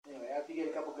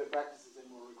couple good practices and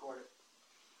we'll record it.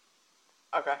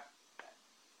 Okay.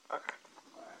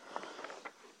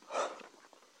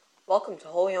 Welcome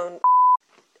to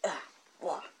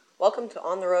Welcome to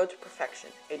On the Road to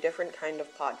Perfection, a different kind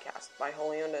of podcast by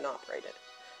Wholly Owned and Operated.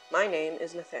 My name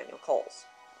is Nathaniel Coles.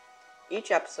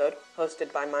 Each episode,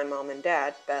 hosted by my mom and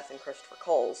dad, Beth and Christopher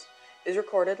Coles, is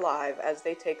recorded live as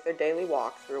they take their daily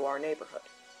walk through our neighborhood.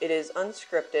 It is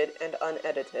unscripted and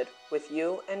unedited, with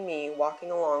you and me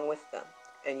walking along with them,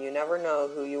 and you never know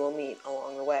who you will meet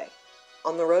along the way.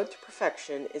 On the Road to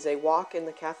Perfection is a walk in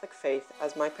the Catholic faith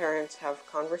as my parents have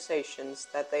conversations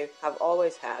that they have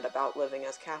always had about living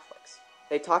as Catholics.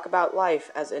 They talk about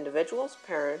life as individuals,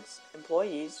 parents,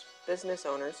 employees, business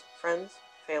owners, friends,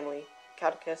 family,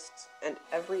 catechists, and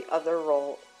every other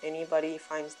role anybody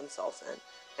finds themselves in,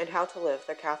 and how to live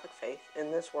their Catholic faith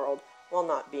in this world while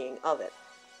not being of it.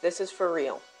 This is for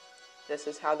real. This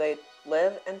is how they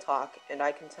live and talk, and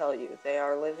I can tell you, they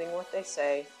are living what they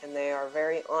say, and they are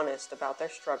very honest about their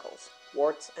struggles,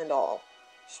 warts and all.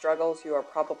 Struggles you are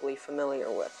probably familiar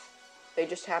with. They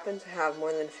just happen to have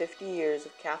more than 50 years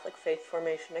of Catholic faith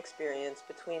formation experience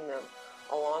between them,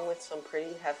 along with some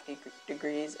pretty hefty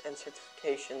degrees and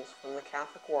certifications from the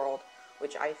Catholic world,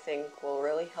 which I think will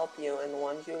really help you and the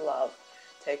ones you love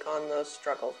take on those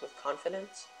struggles with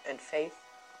confidence and faith,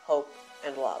 hope,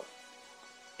 and love.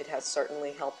 It has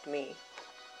certainly helped me.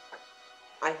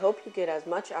 I hope you get as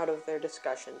much out of their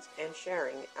discussions and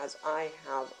sharing as I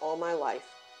have all my life,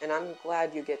 and I'm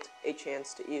glad you get a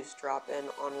chance to eavesdrop in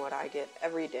on what I get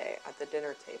every day at the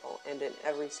dinner table and in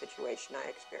every situation I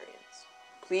experience.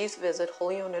 Please visit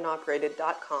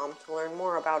whollyownedandoperated.com to learn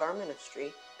more about our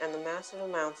ministry and the massive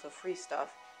amounts of free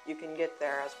stuff you can get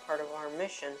there as part of our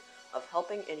mission of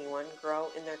helping anyone grow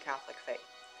in their Catholic faith.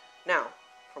 Now,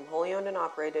 from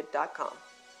whollyownedandoperated.com,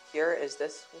 here is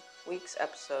this week's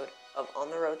episode of On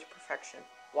the Road to Perfection,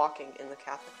 Walking in the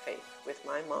Catholic Faith with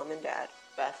my mom and dad,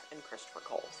 Beth and Christopher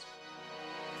Coles.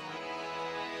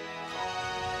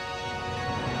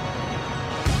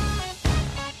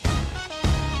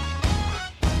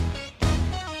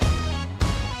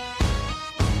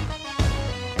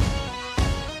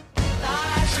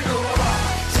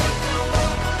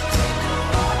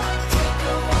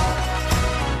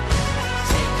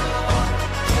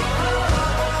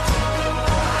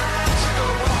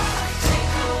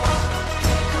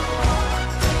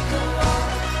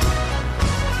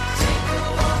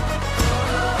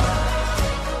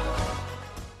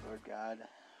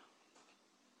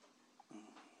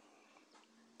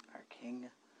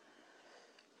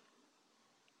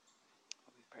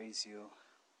 Praise you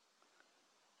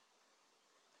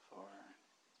for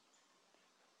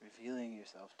revealing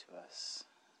yourself to us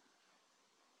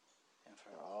and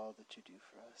for all that you do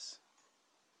for us,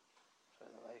 for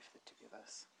the life that you give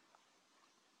us.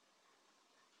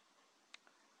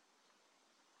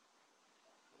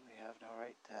 We have no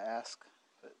right to ask,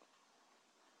 but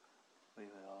we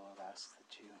will ask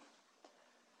that you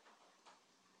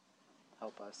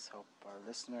help us, help our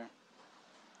listener.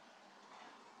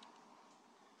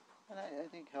 And I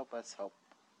think help us help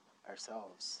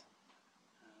ourselves.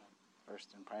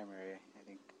 First and primary, I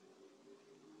think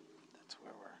that's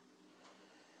where we're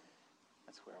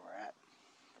at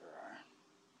for our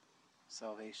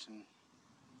salvation.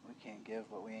 We can't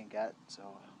give what we ain't got, so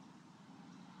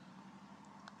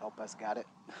help us got it.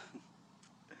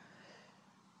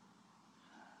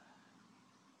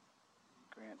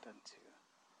 Grant unto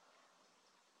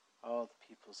all the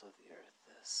peoples of the earth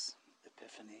this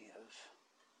epiphany of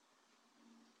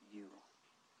you.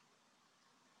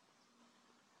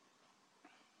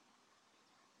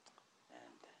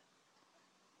 And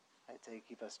I'd say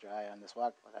keep us dry on this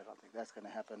walk, but I don't think that's going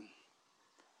to happen.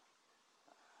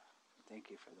 Thank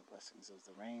you for the blessings of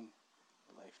the rain,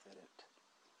 the life that it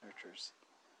nurtures.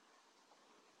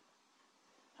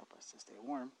 Help us to stay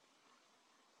warm.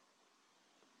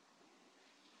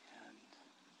 And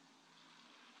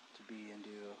to be and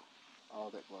do all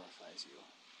that glorifies you.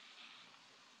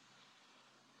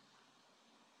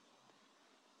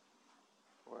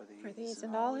 For these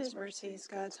and all his mercies,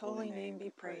 God's holy name be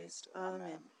praised.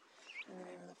 Amen. In the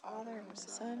name of the Father, and of the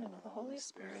Son, and of the Holy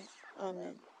Spirit.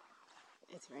 Amen.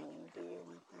 It's raining. Do you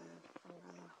want the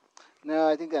umbrella? No,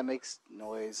 I think that makes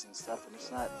noise and stuff, and it's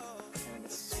not. And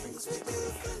it's springs.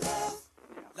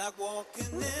 Like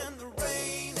walking in the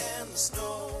rain and the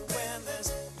snow when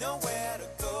there's nowhere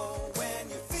to go, when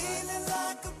you're feeling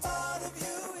like a part of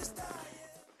you is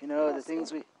dying. You know, the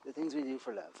things we do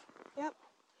for love. Yep.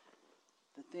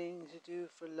 The things you do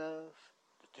for love,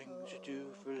 the things you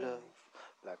do for love,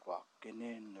 like walking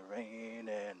in the rain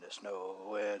and the snow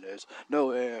when there's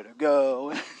nowhere to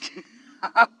go.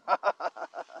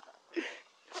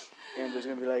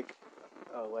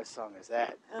 what song is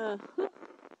that? Uh,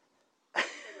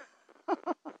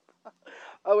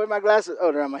 Oh, where are my glasses?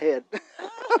 Oh, they're on my head.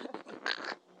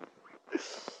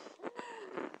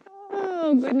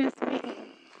 oh, goodness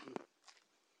me.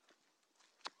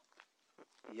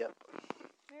 Yep.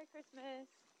 Merry Christmas.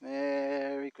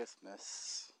 Merry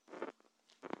Christmas. On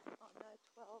the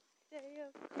 12th day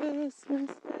of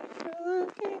Christmas, the true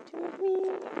love gave to me.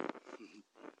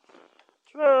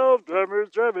 12 drummers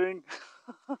drumming.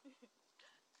 7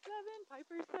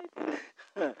 pipers piping.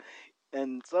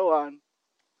 And so on. And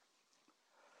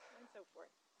so forth.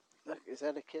 Look, is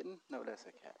that a kitten? No, that's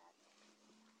a cat.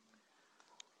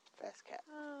 Fast cat.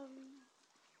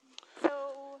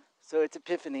 So it's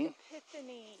Epiphany.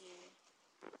 Epiphany.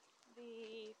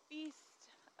 The feast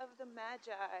of the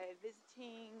Magi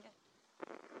visiting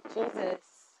Jesus and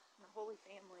the Holy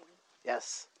Family.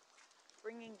 Yes.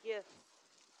 Bringing gifts.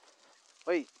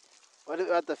 Wait, what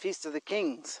about the Feast of the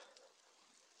Kings?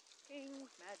 Kings,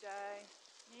 Magi.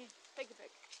 Take a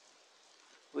pick.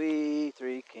 We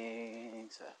three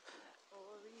kings.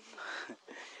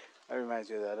 That reminds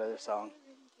me of that other song.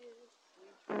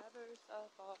 We traverse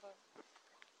afar,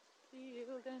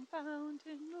 field and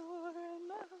fountain, moor and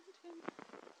mountain,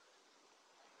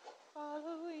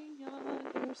 following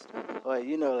yonder star. Boy,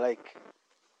 you know like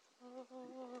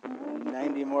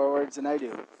 90 more words than I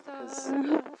do. Because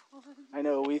I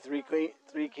know we three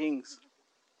kings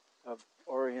of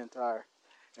Orient are.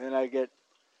 And then I get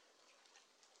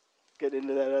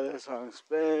into that other song,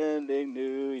 spending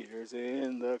New Year's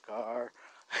in the car.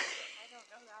 I don't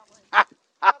know that one.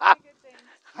 Probably a good thing.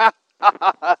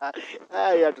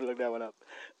 You have to look that one up.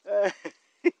 Oh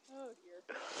dear.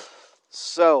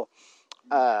 So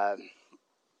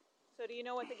do you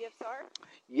know what the gifts are?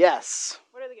 yes,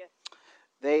 What are the gifts?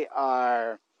 they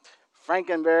are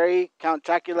Frankenberry, Count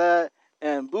Chocula,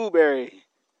 and Blueberry.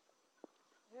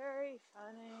 Very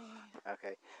funny.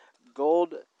 Okay.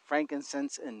 Gold,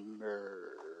 frankincense, and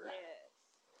myrrh.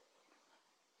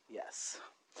 Yes.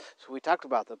 So we talked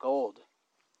about the gold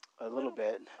a little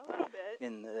bit. A little bit.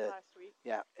 In the last week.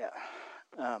 Yeah.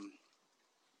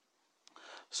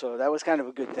 So that was kind of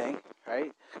a good thing,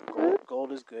 right?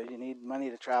 Gold is good. You need money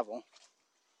to travel,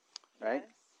 right?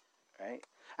 Yes. Right.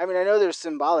 I mean, I know there's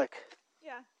symbolic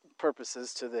Yeah.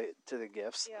 purposes to the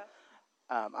gifts. Yeah.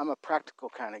 I'm a practical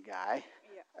kind of guy.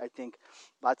 Yeah. I think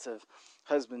lots of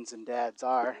husbands and dads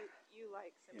are. You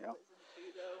like symbolism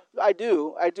too, though. I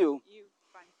do. You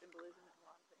find symbolism in a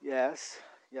lot of things.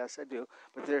 Yes, I do.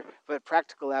 But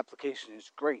practical application is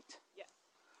great. Yes.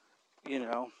 You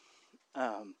know,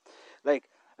 like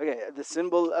the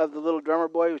symbol of the little drummer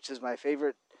boy, which is my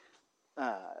favorite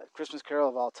Christmas carol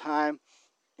of all time,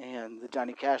 and the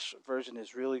Johnny Cash version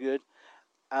is really good.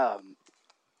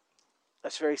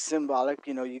 That's very symbolic.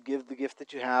 You know, you give the gift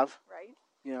that you have. Right.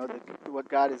 You know, what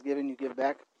God has given, you give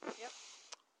back. Yep.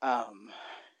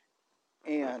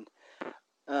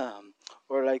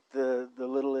 Or like the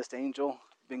littlest angel,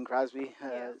 Bing Crosby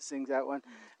sings that one.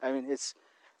 I mean, it's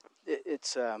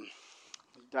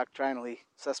doctrinally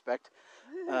suspect,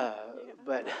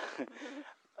 but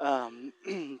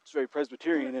it's very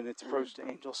Presbyterian in its approach to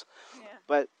angels. Yeah.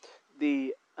 But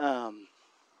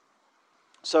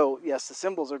so yes, the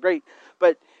symbols are great,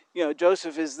 but you know,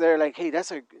 Joseph is there like, hey,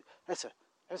 that's a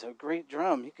great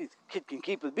drum. Kid can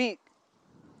keep a beat,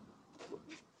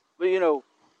 but you know,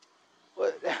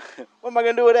 what am I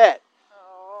gonna do with that?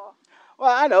 Oh.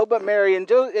 Well, I know, but Mary and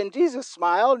Jesus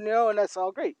smiled, you know, and that's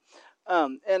all great.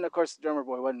 And of course, the drummer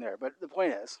boy wasn't there. But the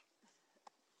point is,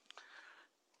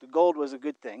 the gold was a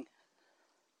good thing.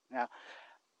 Now,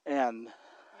 and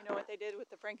you know what they did with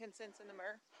the frankincense and the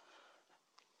myrrh?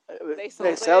 They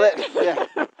sell it. Yeah,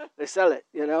 they sell it.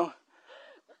 You know,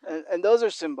 and those are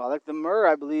symbolic. The myrrh,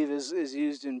 I believe, is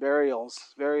used in burial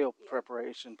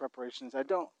preparations. I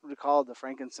don't recall the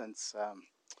frankincense.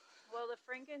 Well, the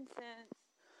frankincense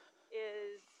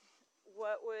is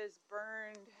what was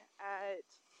burned at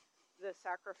the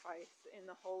sacrifice in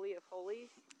the Holy of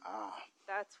Holies.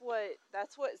 That's what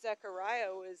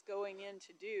Zechariah was going in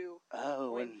to do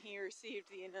when he received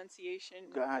the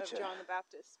annunciation of John the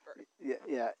Baptist's birth.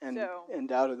 Yeah, and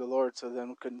doubted the Lord, so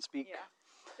then couldn't speak. Yeah.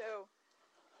 So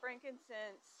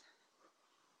frankincense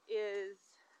is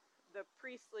the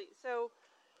priestly. So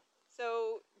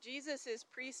Jesus is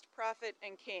priest, prophet,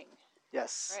 and king.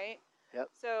 Yes. Right? Yep.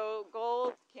 So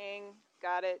gold, king,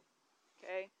 got it.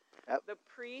 Okay. Yep. The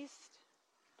priest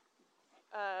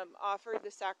offered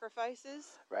the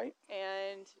sacrifices. Right.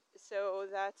 And so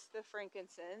that's the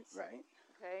frankincense. Right.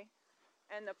 Okay.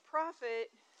 And the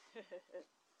prophet,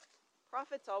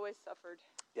 prophets always suffered.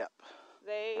 Yep.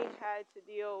 They had to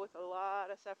deal with a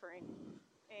lot of suffering.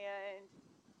 And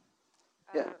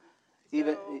Yeah.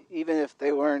 Even if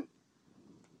they weren't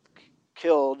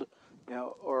killed,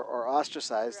 or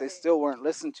ostracized, they Right. still weren't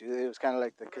listened to. It was kind of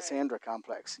like the Right. Cassandra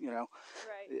complex,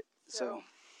 Right. So,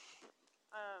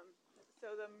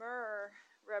 So the myrrh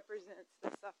represents the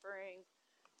suffering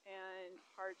and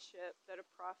hardship that a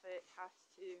prophet has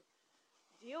to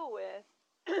deal with,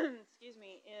 excuse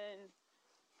me, in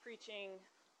preaching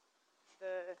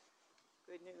the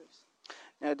good news.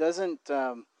 now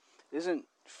isn't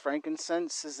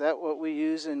frankincense, is that what we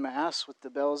use in Mass with the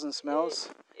bells and smells?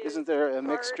 Isn't there a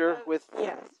mixture with?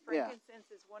 Yes,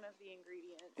 frankincense is one of the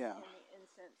ingredients Yeah. in the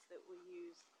incense that we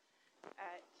use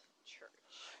at church.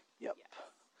 Yep. Yes.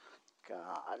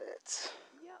 Got it.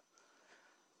 Yep.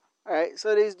 All right,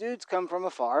 so these dudes come from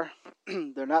afar.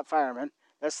 They're not firemen.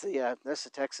 That's the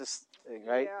Texas thing,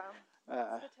 right?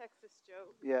 Yeah. It's the Texas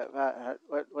joke. Yeah.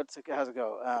 How's it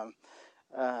go?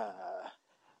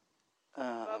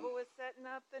 Bubba was setting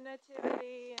up the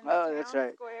nativity in the Oh, town that's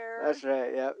right. square. That's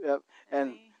right. Yep.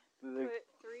 And he put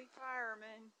 3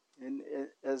 firemen.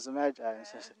 As the Magi, And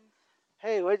said,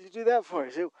 "Hey, what'd you do that for?"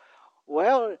 He said,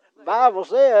 "Well, the Bible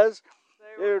says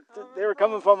they were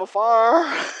coming from afar."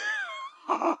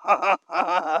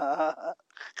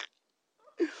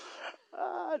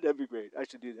 That'd be great. I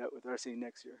should do that with our scene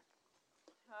next year.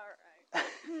 All right.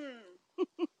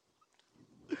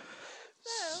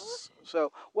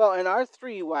 So, well, and our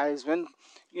 3 wise men,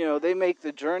 they make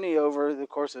the journey over the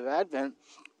course of Advent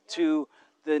to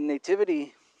the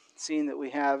nativity scene that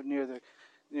we have near the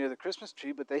Christmas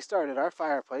tree, but they start at our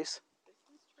fireplace. This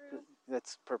is true.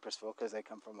 That's purposeful because they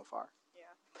come from afar.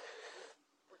 Yeah.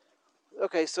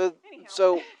 Okay, so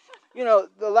Anyhow.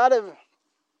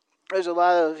 there's a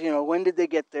lot of when did they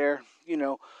get there?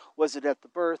 Was it at the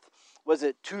birth? Was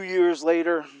it 2 years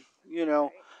later?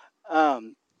 Right.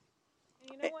 Um,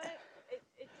 You know what?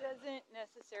 It doesn't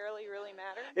necessarily really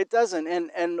matter. It doesn't,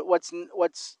 and what's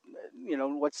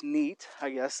neat, I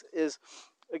guess, is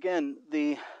again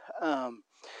the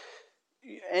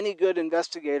any good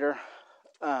investigator.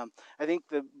 I think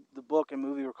the book and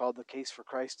movie were called The Case for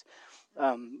Christ.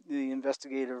 The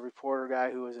investigative reporter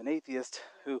guy who was an atheist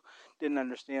who didn't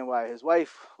understand why his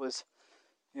wife was,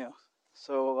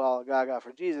 so all gaga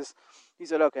for Jesus. He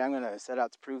said, "Okay, I'm going to set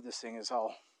out to prove this thing is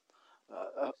all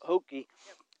hokey,"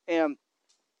 and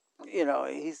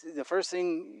he's the first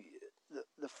thing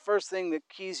that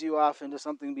keys you off into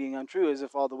something being untrue is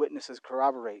if all the witnesses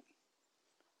corroborate.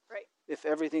 Right. If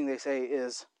everything they say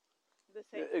is the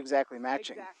same. Exactly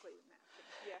matching. Exactly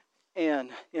matching. Yeah.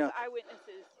 And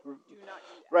eyewitnesses do not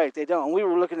do that. Right, they don't. And we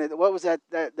were looking at what was that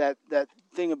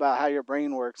thing about how your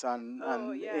brain works on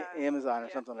Amazon or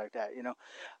something like that.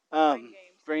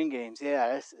 Brain games.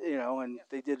 Yeah, and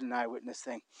they did an eyewitness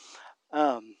thing.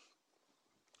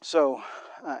 So,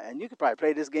 and you could probably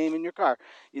play this game in your car.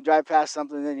 You drive past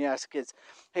something, and then you ask the kids,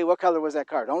 "Hey, what color was that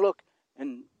car?" Don't look,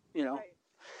 and Right. You're gonna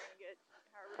get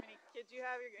however many kids you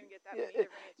have. You're gonna get that many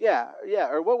different answers. Yeah.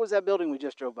 Or what was that building we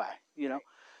just drove by? Right.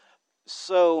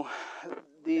 So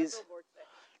these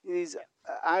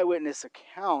eyewitness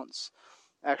accounts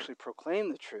actually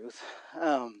proclaim the truth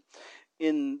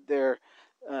in their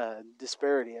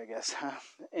disparity, I guess,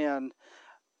 and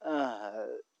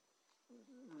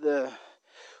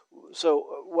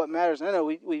so what matters, I know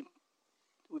we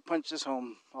punch this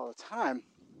home all the time.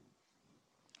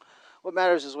 What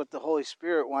matters is what the Holy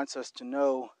Spirit wants us to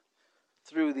know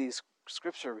through these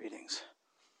scripture readings.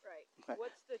 Right. Okay.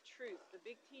 What's the truth? The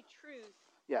big T truth.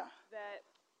 Yeah. That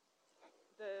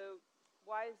the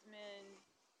wise men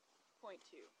point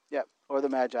to. Yep. Or the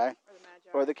Magi.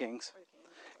 Or the kings.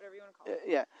 Whatever you want to call it.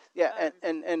 Yeah.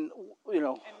 And And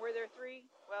were there 3?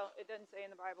 Well, it doesn't say in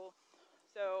the Bible.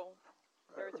 So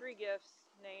there are 3 gifts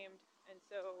named, and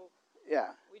so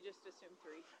we just assume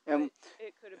 3. And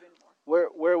it could have been more.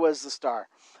 Where was the star?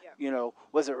 Yeah.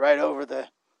 Was it right over the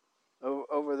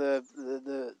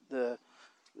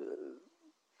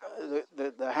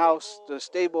house, the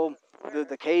stable,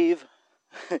 the cave?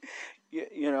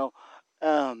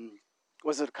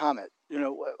 Was it a comet? Blah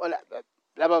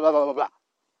blah blah blah blah blah.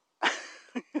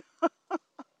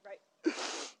 Right.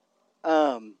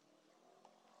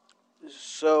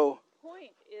 So the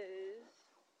point is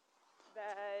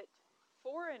that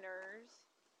foreigners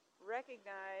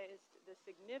recognized the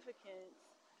significance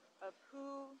of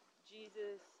who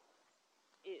Jesus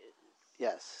is.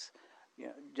 Yes.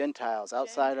 Gentiles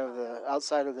outside of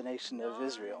the nation of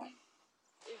Israel.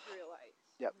 Israelites.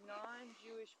 Yep.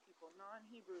 Non-Jewish people,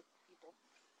 non-Hebrew people.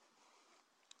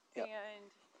 Yep.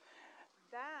 And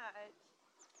that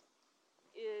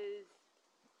is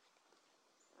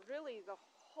really the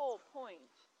whole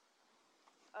point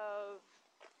of,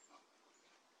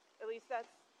 at least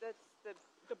that's the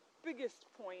biggest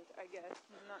point, I guess,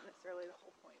 not necessarily the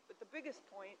whole point, but the biggest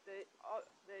point that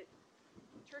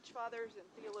church fathers and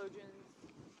theologians,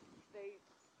 they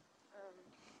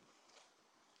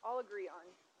all agree on,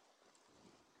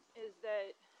 is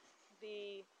that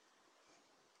these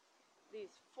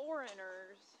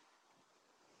foreigners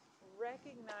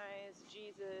recognize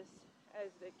Jesus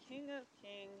as the King of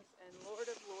Kings and Lord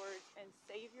of Lords and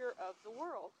Savior of the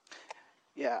world.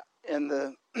 Yeah, and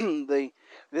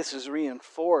this is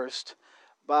reinforced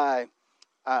by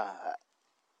the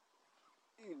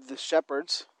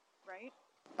shepherds, right?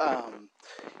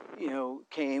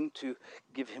 Came to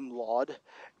give him laud,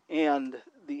 and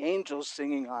the angels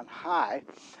singing on high,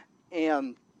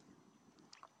 and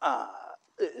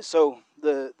so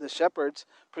the shepherds,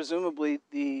 presumably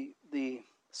the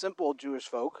simple Jewish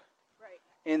folk, right,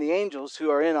 and the angels who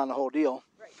are in on the whole deal,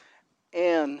 right,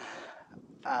 and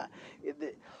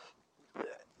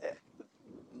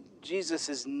Jesus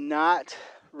is not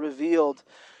revealed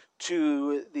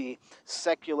to the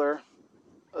secular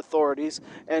authorities,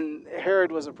 and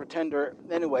Herod was a pretender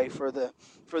anyway for the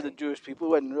Jewish people.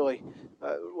 He wasn't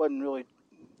really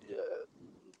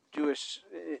Jewish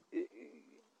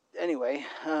anyway,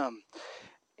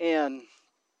 and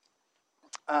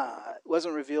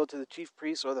wasn't revealed to the chief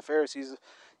priests or the Pharisees,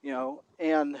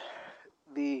 and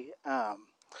the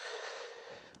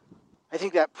I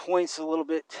think that points a little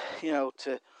bit,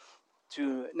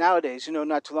 to nowadays.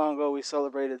 Not too long ago we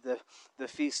celebrated the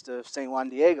feast of Saint Juan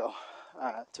Diego,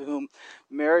 to whom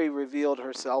Mary revealed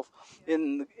herself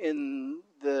in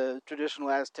the traditional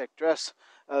Aztec dress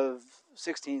of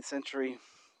 16th century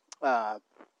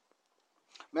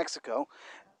Mexico,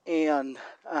 and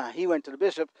he went to the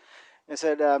bishop and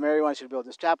said, Mary wants you to build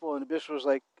this chapel, and the bishop was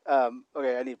like,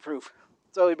 okay, I need proof.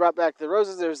 So he brought back the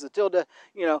roses. There's the tilde,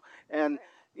 and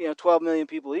 12 million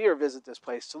people a year visit this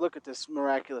place to look at this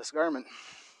miraculous garment.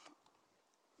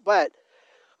 But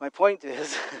my point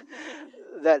is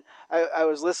that I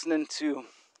was listening to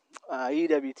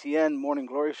EWTN Morning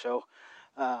Glory Show,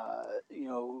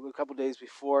 a couple days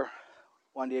before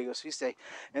Juan Diego's feast day,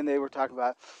 and they were talking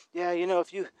about,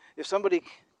 if somebody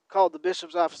called the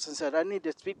bishop's office and said, I need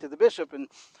to speak to the bishop, and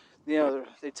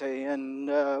they'd say, and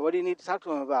what do you need to talk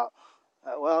to him about?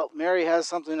 Well, Mary has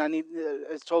something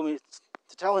has told me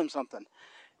to tell him something.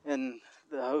 And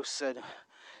the host said,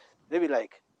 they'd be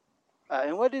like,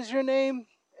 and what is your name?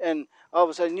 And all of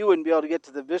a sudden you wouldn't be able to get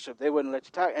to the bishop. They wouldn't let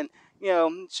you talk. And,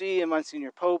 she and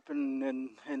Monsignor Pope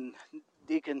and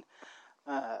Deacon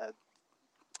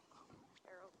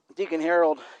Deacon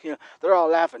Harold, they're all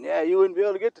laughing. Yeah, you wouldn't be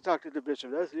able to get to talk to the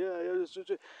bishop.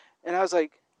 And I was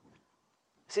like,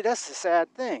 see, that's the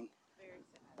sad thing. Very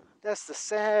sad. That's the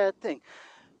sad thing.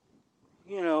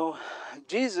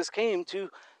 Jesus came to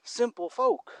simple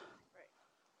folk. Right.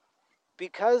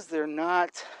 Because they're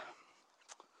not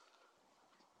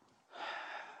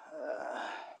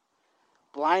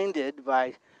blinded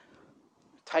by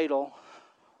title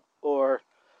or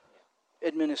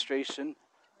administration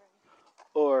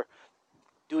or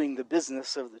doing the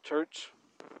business of the church.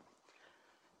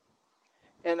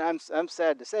 And I'm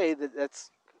sad to say that's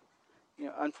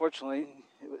unfortunately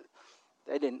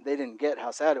they didn't get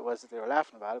how sad it was that they were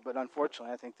laughing about it, but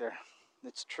unfortunately I think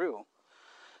it's true.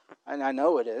 And I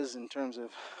know it is, in terms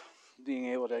of being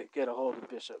able to get a hold of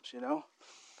bishops, And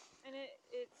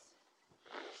it's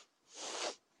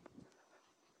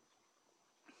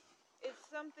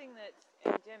something that's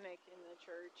endemic in the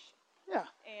church. Yeah.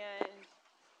 And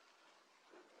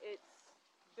it's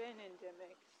been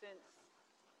endemic since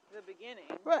the beginning.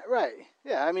 Right.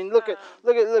 Yeah. I mean, look at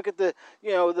the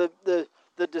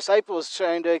the disciples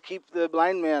trying to keep the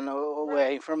blind man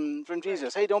away from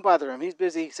Jesus. Hey, don't bother him. He's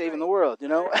busy saving the world.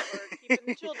 Right. Or keeping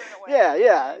the children away. Yeah.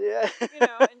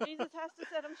 And Jesus has to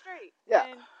set them straight. Yeah.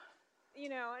 And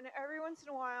and every once in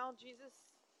a while, Jesus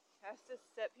has to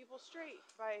set people straight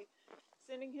by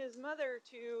sending his mother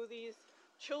to these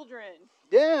children.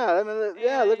 Yeah, I mean,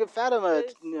 look at Fatima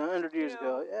 100 years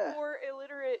ago. Yeah. Poor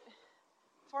illiterate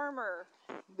farmer.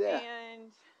 Yeah.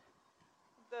 And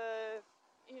the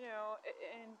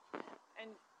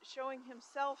and showing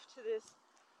himself to this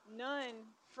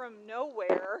nun from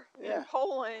nowhere in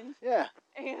Poland. Yeah.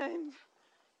 And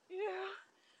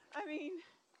I mean,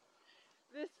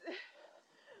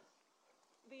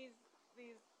 these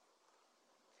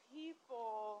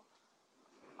people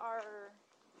are,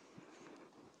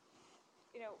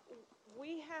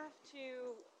 we have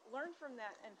to learn from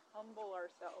that and humble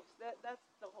ourselves. That's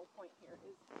the whole point here.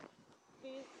 Is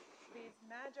these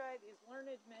magi, these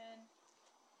learned men,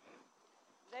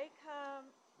 they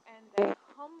come and they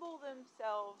humble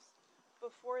themselves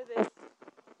before this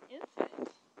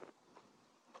infant.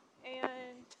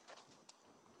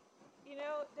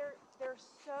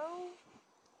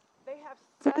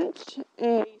 such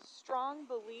a a strong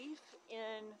belief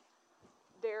in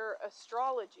their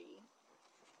astrology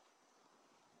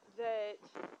that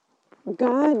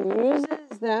God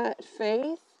uses that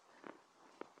faith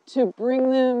to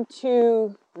bring them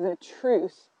to the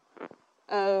truth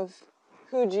of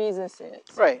who Jesus is.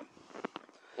 Right.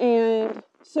 And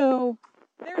so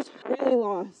they're really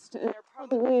lost, and they're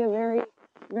probably a very,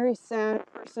 very sad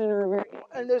person or a very.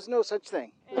 And there's no such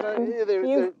thing. You've got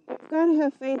to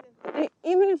have faith.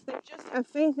 Even if they just have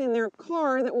faith in their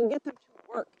car that will get them to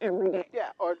work every day. Yeah,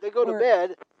 or they go to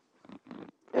bed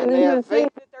and they have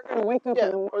faith that they're going to wake up in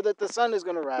the morning. or that the sun is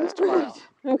going to rise tomorrow.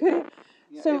 Okay.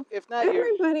 Yeah, So if not,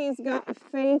 everybody's got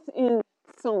faith in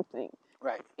something.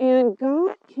 Right. And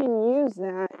God can use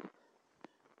that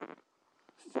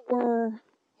for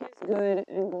His good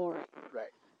and glory.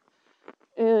 Right.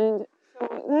 And so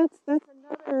that's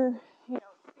another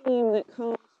theme that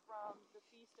comes from the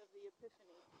Feast of the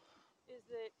Epiphany is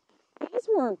that these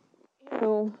were,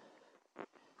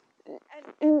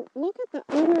 and look at the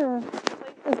other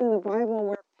places in the Bible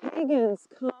where pagans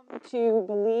come to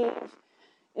believe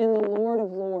in the Lord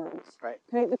of Lords. Right.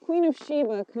 Okay, the Queen of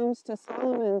Sheba comes to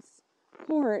Solomon's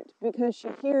court because she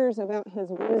hears about his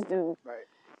wisdom. Right.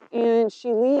 And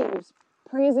she leaves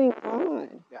praising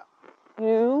God. Yeah.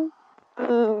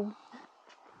 The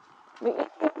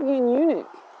Ethiopian eunuch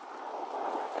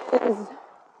is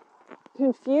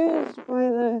confused by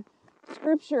the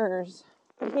scriptures.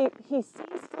 He sees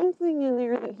something in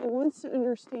there that he wants to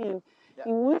understand. Yeah.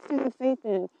 He wants to have faith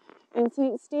in. And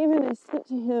St. Stephen is sent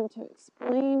to him to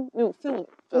explain. No, Philip.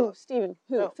 Oh, Stephen.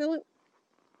 Who? No. Philip?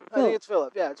 I think it's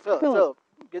Philip. Yeah, it's Philip. Philip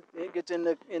gets in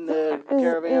the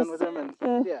caravan with him and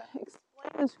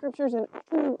explain the scriptures and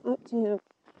open them up to him.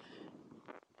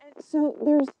 And so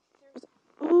there's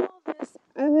all this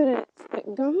evidence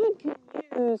that God can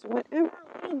use whatever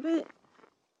little bit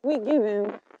we give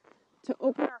Him to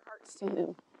open our hearts to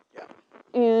Him. Yeah.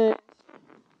 And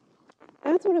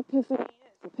that's what Epiphany is.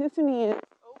 Epiphany is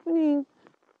opening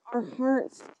our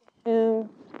hearts to Him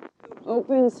who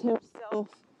opens Himself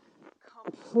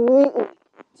completely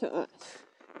to us.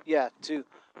 Yeah, to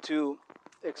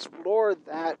explore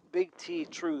that big T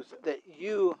truth that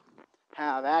you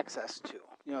have access to.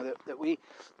 That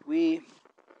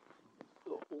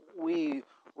we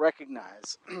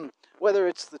recognize, whether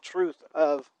it's the truth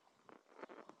of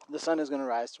the sun is going to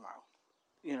rise tomorrow,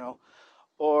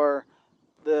 or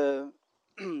the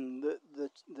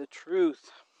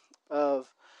truth of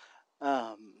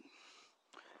I'm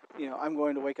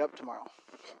going to wake up tomorrow.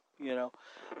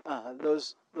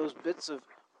 Those bits of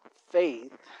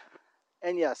faith,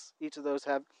 and yes, each of those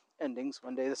have endings.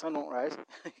 One day the sun won't rise,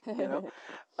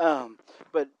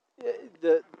 but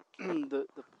the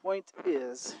point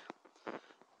is,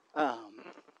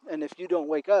 and if you don't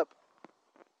wake up,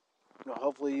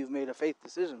 hopefully you've made a faith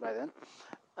decision by then.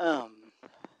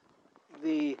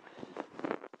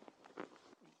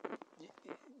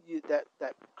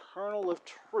 That kernel of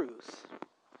truth,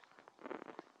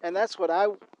 and that's what I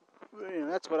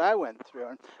went through,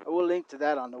 and I will link to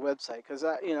that on the website because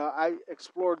I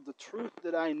explored the truth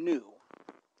that I knew.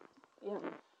 Yeah.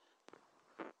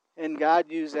 And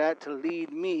God used that to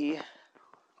lead me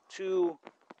to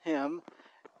Him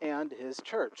and His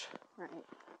church. Right.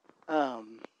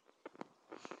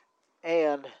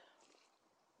 And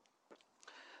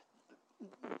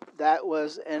that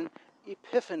was an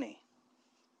epiphany.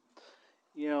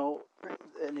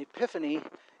 An epiphany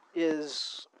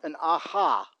is an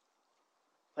aha.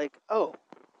 Like, oh,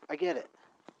 I get it.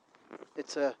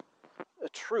 It's a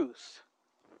truth,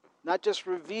 not just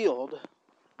revealed,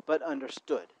 but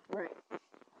understood. Right.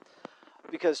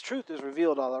 Because truth is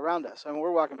revealed all around us. I mean,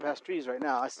 we're walking past trees right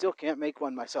now. I still can't make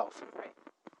one myself. Right.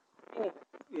 Yep.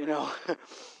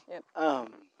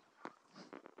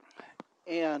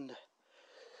 And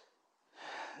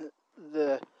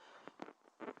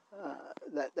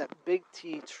that big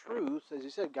T truth, as you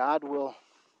said, God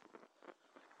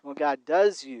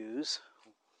does use,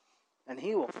 and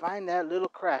He will find that little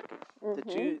crack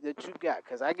that you got.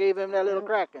 Because I gave Him that little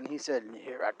crack, and He said,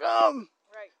 "Here I come."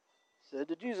 Right. Said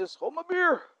to Jesus, "Hold my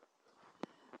beer."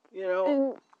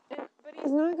 But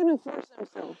He's not going to force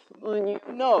Himself on you.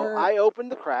 No, I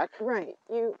opened the crack. Right.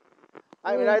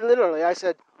 I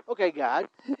said, "Okay, God,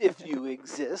 if you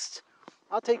exist,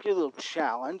 I'll take your little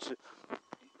challenge."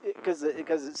 Because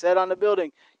it said on the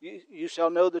building, you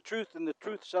shall know the truth, and the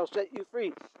truth shall set you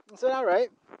free. I said, all right,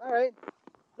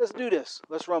 let's do this.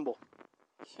 Let's rumble.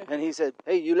 And He said,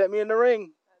 hey, you let me in the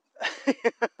ring. TKO.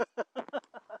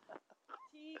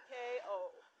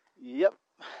 Yep.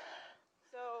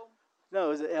 So. No, it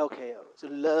was an LKO. It's a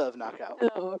love knockout.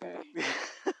 Oh, okay.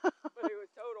 But it was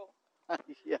total.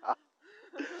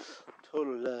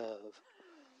 Total love.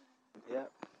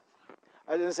 Yep.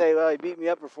 I was going to say, well, he beat me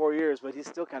up for 4 years, but he's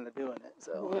still kind of doing it.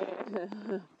 So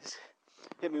just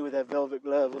hit me with that velvet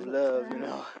glove of love, you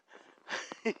know.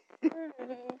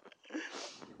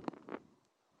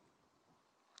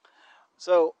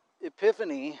 So,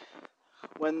 Epiphany,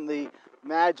 when the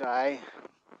Magi,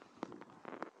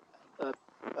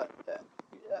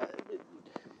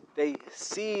 they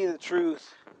see the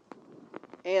truth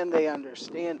and they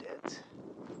understand it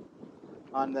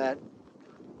on that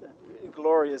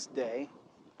glorious day,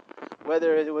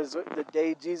 whether it was the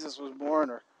day Jesus was born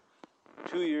or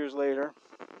 2 years later,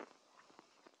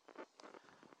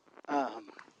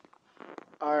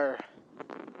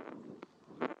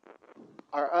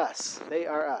 are us. They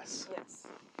are us. Yes.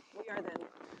 We are them.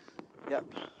 Yep.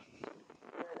 I don't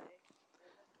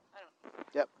know.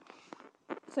 Yep.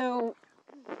 So,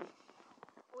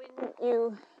 when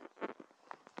you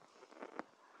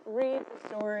read the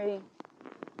story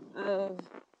of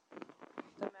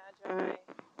the Magi,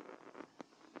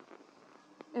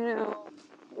 you know,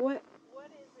 what is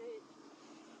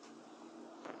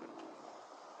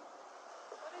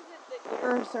it that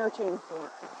you're searching for?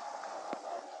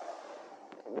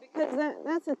 Because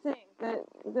that's the thing, that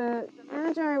the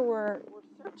Magi were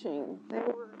searching.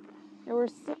 They were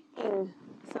seeking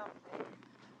something.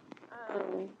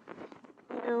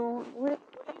 You know, what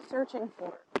are you searching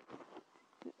for?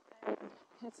 And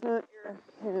it's not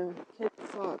your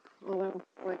kid's sock, although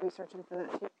I might be searching for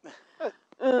that too.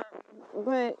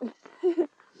 But in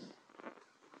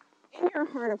your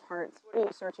heart of hearts, what are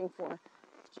you searching for?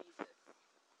 Jesus.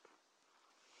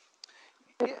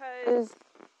 Because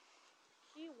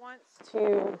He wants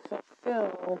to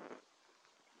fulfill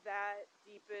that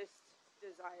deepest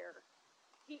desire.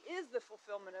 He is the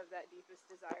fulfillment of that deepest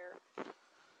desire.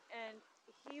 And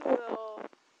He will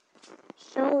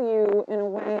show you in a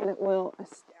way that will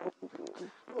astound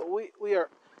you. Well, we are,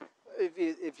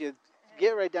 if you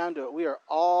get right down to it, we are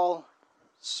all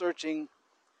searching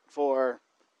for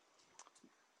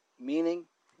meaning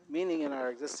in our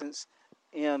existence,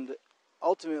 and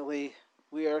ultimately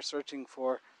we are searching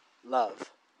for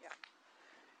love. Yeah.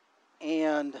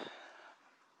 And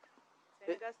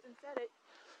St. Augustine said it.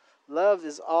 love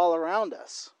is all around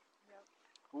us.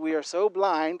 Yep. We are so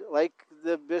blind, like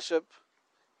the bishop,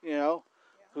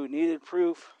 who needed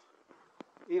proof,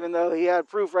 even though he had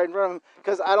proof right in front of him,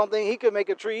 because I don't think he could make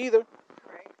a tree either.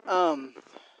 Right.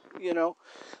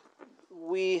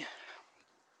 We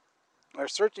are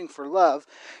searching for love,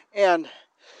 and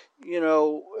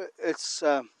it's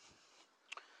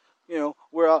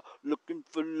we're all looking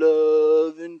for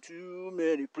love in too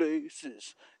many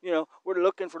places. We're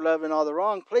looking for love in all the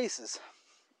wrong places,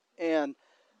 and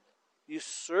you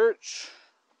search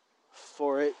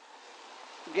for it.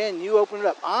 Again, you open it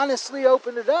up, honestly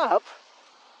open it up,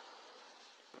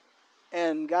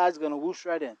 and God's going to whoosh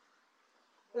right in.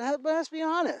 But let's be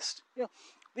honest.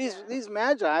 These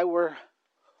Magi were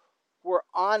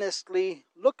honestly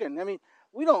looking. I mean,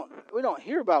 we don't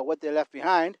hear about what they left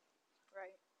behind.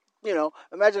 Right.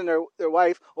 Imagine their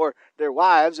wife or their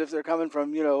wives, if they're coming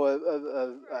from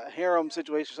a harem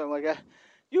situation or something like that.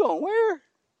 You going where?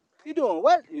 You doing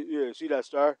what? Yeah, see that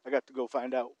star? I got to go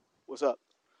find out what's up.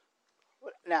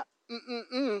 Now,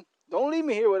 don't leave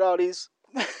me here with all these,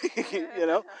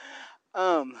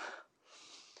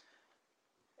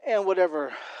 and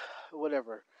whatever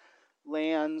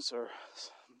lands or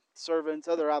servants,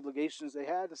 other obligations they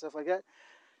had and stuff like that.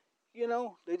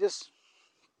 They just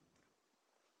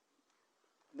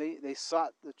they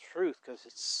sought the truth because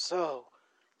it's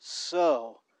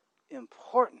so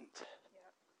important.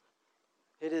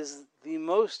 Yeah. It is the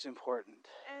most important.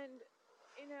 And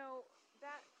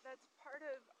that's part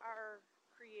of our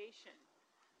creation,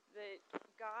 that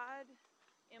God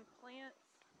implants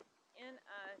in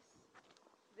us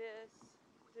this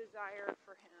desire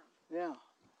for Him. Yeah.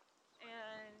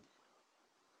 And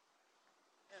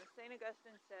St.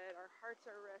 Augustine said, "Our hearts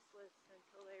are restless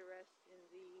until they rest in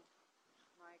Thee,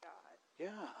 my God."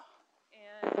 Yeah.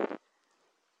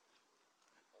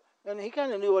 And he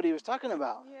kind of knew what he was talking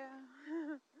about. Yeah.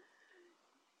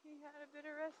 He had a bit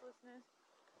of restlessness.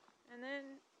 And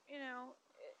then,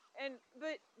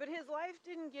 but his life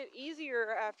didn't get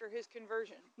easier after his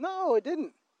conversion. No, it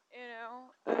didn't.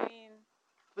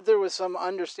 But there was some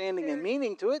understanding and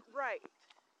meaning to it. Right.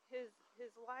 His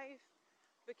life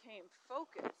became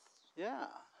focused. Yeah.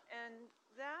 And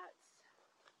that's,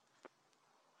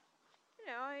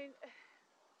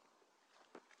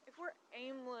 if we're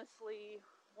aimlessly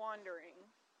wandering,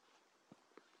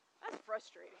 that's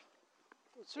frustrating.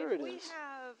 Sure, if we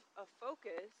have a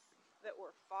focus that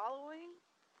we're following,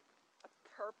 a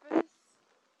purpose,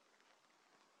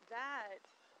 that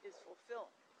is fulfilling.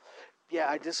 Yeah,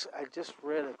 I just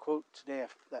read a quote today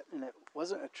that, and it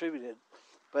wasn't attributed,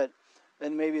 but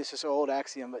and maybe it's just an old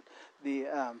axiom, but the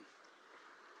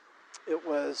it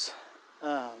was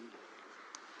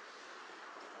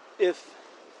if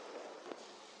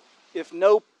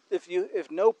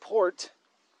no port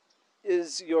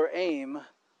is your aim,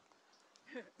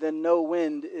 then no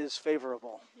wind is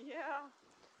favorable.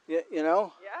 Yeah. You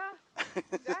know? Yeah.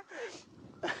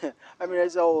 Exactly. I mean,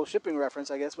 it's an old shipping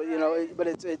reference, I guess, but you know, Right. but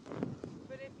it's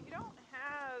But if you don't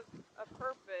have a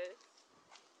purpose,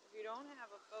 if you don't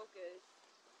have a focus,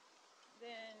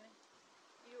 then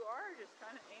you are just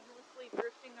kind of aimlessly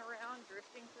drifting around,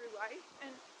 drifting through life,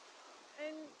 and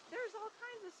there's all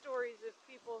kinds of stories of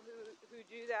people who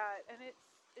do that, and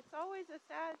it's always a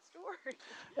sad story.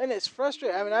 and it's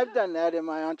frustrating. I mean, I've done that in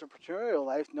my entrepreneurial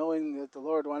life, knowing that the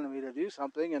Lord wanted me to do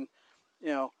something, and you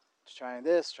know, trying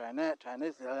this, trying that, trying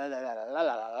this, la la la la la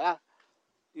la la la.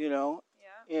 You know,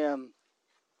 Yeah. and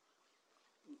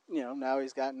you know, now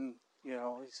he's gotten, you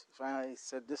know, he's finally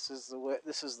said this is the way,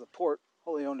 this is the port,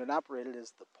 wholly owned and operated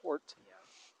is the port,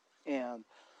 Yeah. and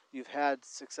you've had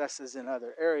successes in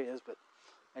other areas, but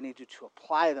I need you to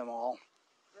apply them all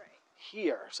Right.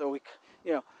 here. So we,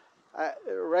 you know,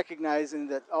 recognizing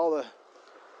that all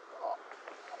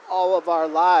of our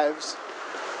lives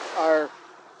are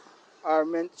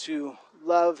meant to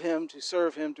love Him, to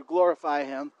serve Him, to glorify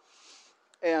Him,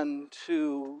 and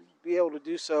to be able to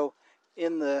do so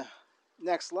in the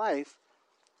next life.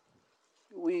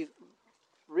 We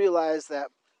realized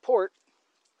that port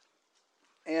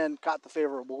and caught the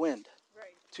favorable wind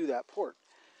Right. to that port.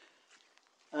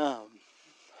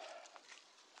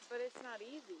 But it's not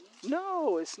easy.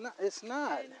 No, it's not. It's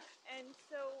not. And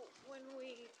so when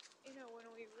we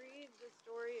read the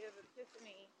story of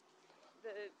Epiphany,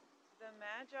 the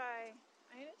Magi,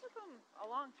 I mean, it took them a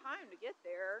long time to get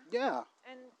there. Yeah.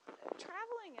 And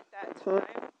traveling at that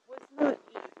time was not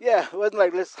easy. Yeah, it wasn't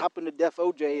like let's hop into Def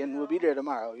OJ and You we'll be know? there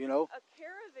tomorrow. You know. A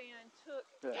caravan took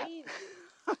Yeah. ages.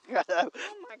 Yeah.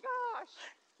 Oh my gosh!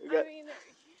 I mean,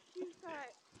 you've got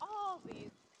all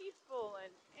these people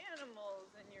and animals,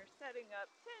 and you're setting up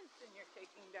tents, and you're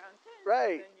taking down tents,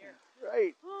 Right. and you're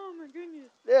Right. oh my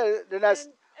goodness. Yeah, they're not.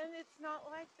 And it's not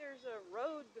like there's a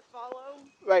road to follow.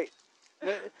 Right.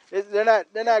 They're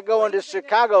not going to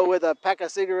Chicago with a pack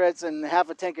of cigarettes and half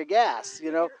a tank of gas.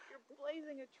 You know. You're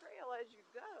blazing a trail as you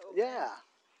go. Yeah. And,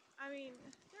 I mean,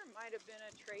 there might have been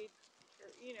a trade,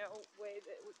 way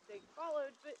that they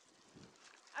followed, but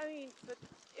I mean, but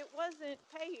it wasn't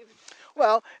paved.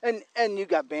 Well, and you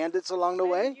got bandits along the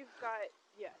way. And you've got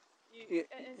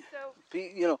and so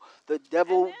You know, the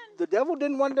devil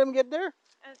didn't want them to get there.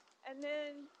 And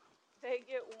then they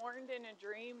get warned in a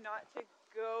dream not to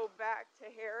go back to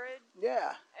Herod.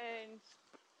 Yeah.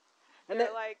 And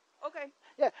they're like, okay.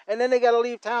 Yeah, and then they got to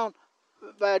leave town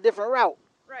by a different route.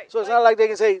 Right. So it's not like they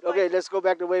can say, okay, let's go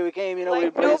back the way we came. You know,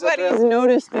 like nobody's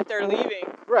noticed that they're leaving.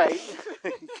 Right.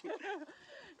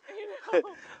 You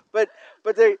know? but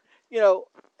they, you know,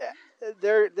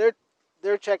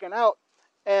 they're checking out,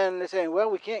 and they're saying, well,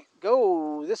 we can't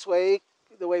go this way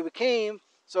the way we came.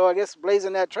 So I guess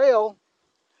blazing that trail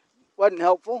wasn't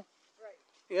helpful. Right.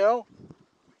 You know.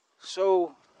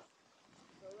 So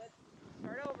let's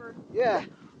start over. Yeah.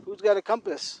 Who's got a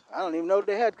compass? I don't even know if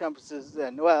they had compasses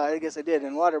then. Well, I guess they did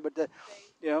in water, but They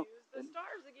you know. use the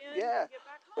stars again Yeah. to get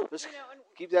back home. Let's and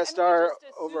keep that we star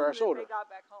just over our assume shoulder. that they got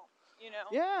back home. You know.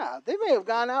 Yeah, they may have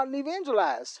gone out and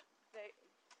evangelized.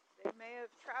 They may have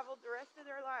traveled the rest of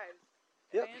their lives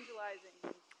Yep. evangelizing,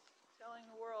 and telling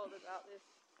the world about this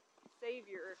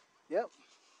Savior. Yep.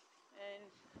 And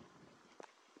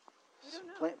we don't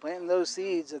know. Planting those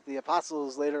seeds that the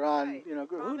apostles later on, Right. you know,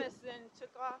 grew. Thomas then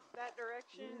took off that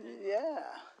direction. And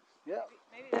Yeah. Yep.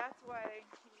 maybe that's why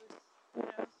he was,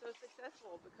 so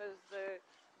successful, because the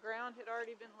ground had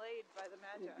already been laid by the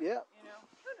Magi. Yep. You know,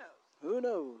 who knows? Who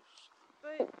knows?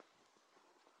 But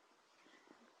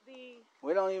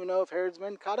we don't even know if Herod's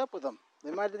men caught up with them.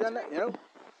 They might have done that, you know.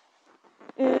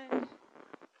 And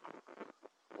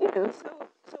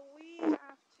so we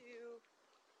have to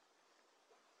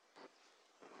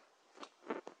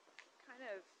kind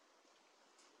of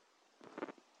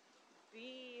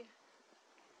be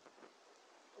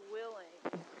willing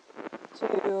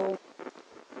To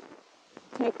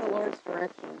take the Lord's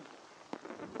direction.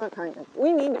 Not kind of.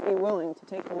 We need to be willing to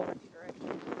take the Lord's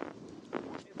direction.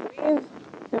 If we've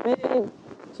committed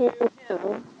to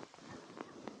Him,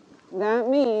 that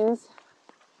means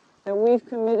that we've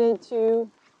committed to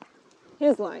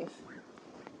His life.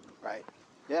 Right.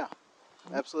 Yeah.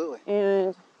 Absolutely.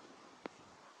 And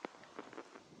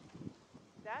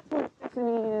that's what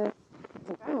Epiphany is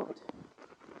about.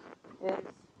 Is,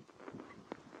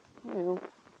 you know,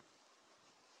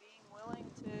 Being willing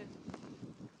to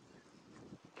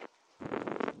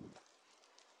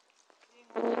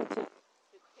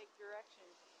take direction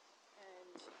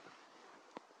and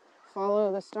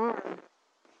follow the star.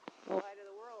 the light of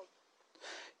the world.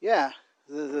 Yeah,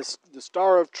 the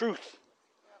star of truth.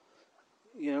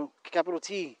 You know, capital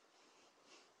T.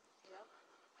 Yep.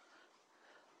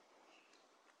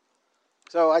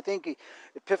 So I think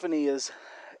Epiphany is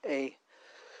a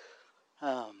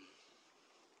kind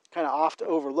of oft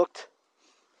overlooked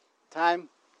time.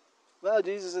 Well,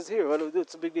 Jesus is here.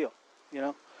 It's a big deal, you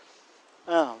know.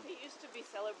 It used to be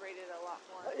celebrated a lot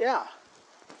more. Yeah.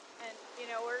 And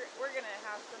we're gonna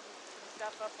have some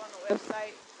stuff up on the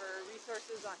website for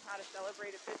resources on how to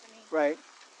celebrate Epiphany. Right.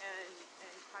 And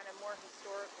kind of more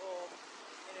historical,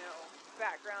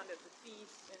 background of the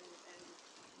feast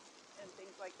and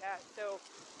things like that. So,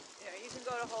 you can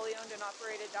go to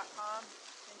holyownedandoperated.com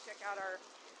and check out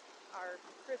our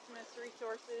Christmas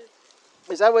resources.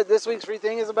 Is that what this week's free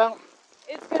thing is about?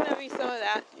 It's gonna be some of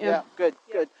that. Yeah. Good.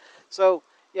 So,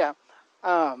 yeah.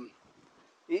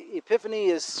 Epiphany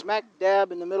is smack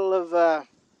dab in the middle of the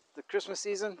Christmas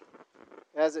season,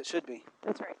 as it should be.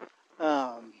 That's right.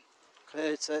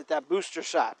 It's that booster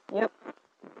shot. Yep.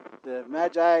 The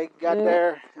Magi got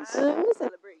there.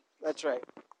 Celebrate. That's right.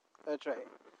 That's right.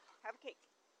 Have a cake.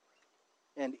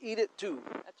 And eat it too.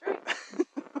 That's right. And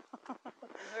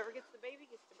whoever gets the baby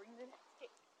gets to bring the next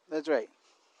cake. That's right.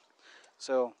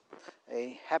 So,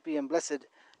 a happy and blessed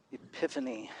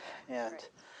Epiphany. And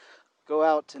go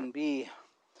out and be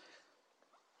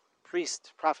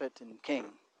priest, prophet, and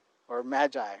king. Or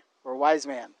magi. Or wise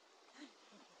man.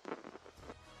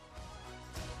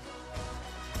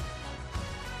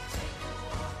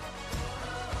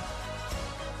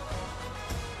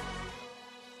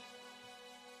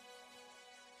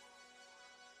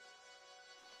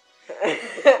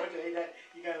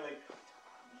 You gotta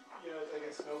it's like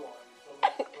a snowball.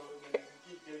 You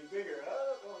keep getting bigger.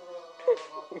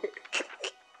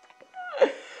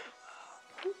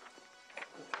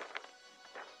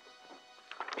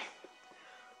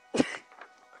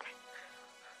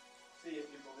 See, if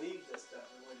you believe this stuff,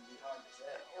 it wouldn't be hard to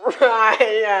say.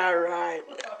 Right, yeah, right.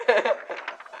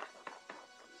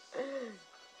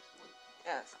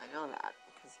 Yes, I know that.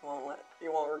 Because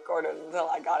you won't record it until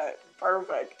I got it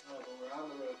perfect. No, but we're on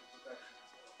the road to perfection.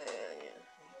 Yeah.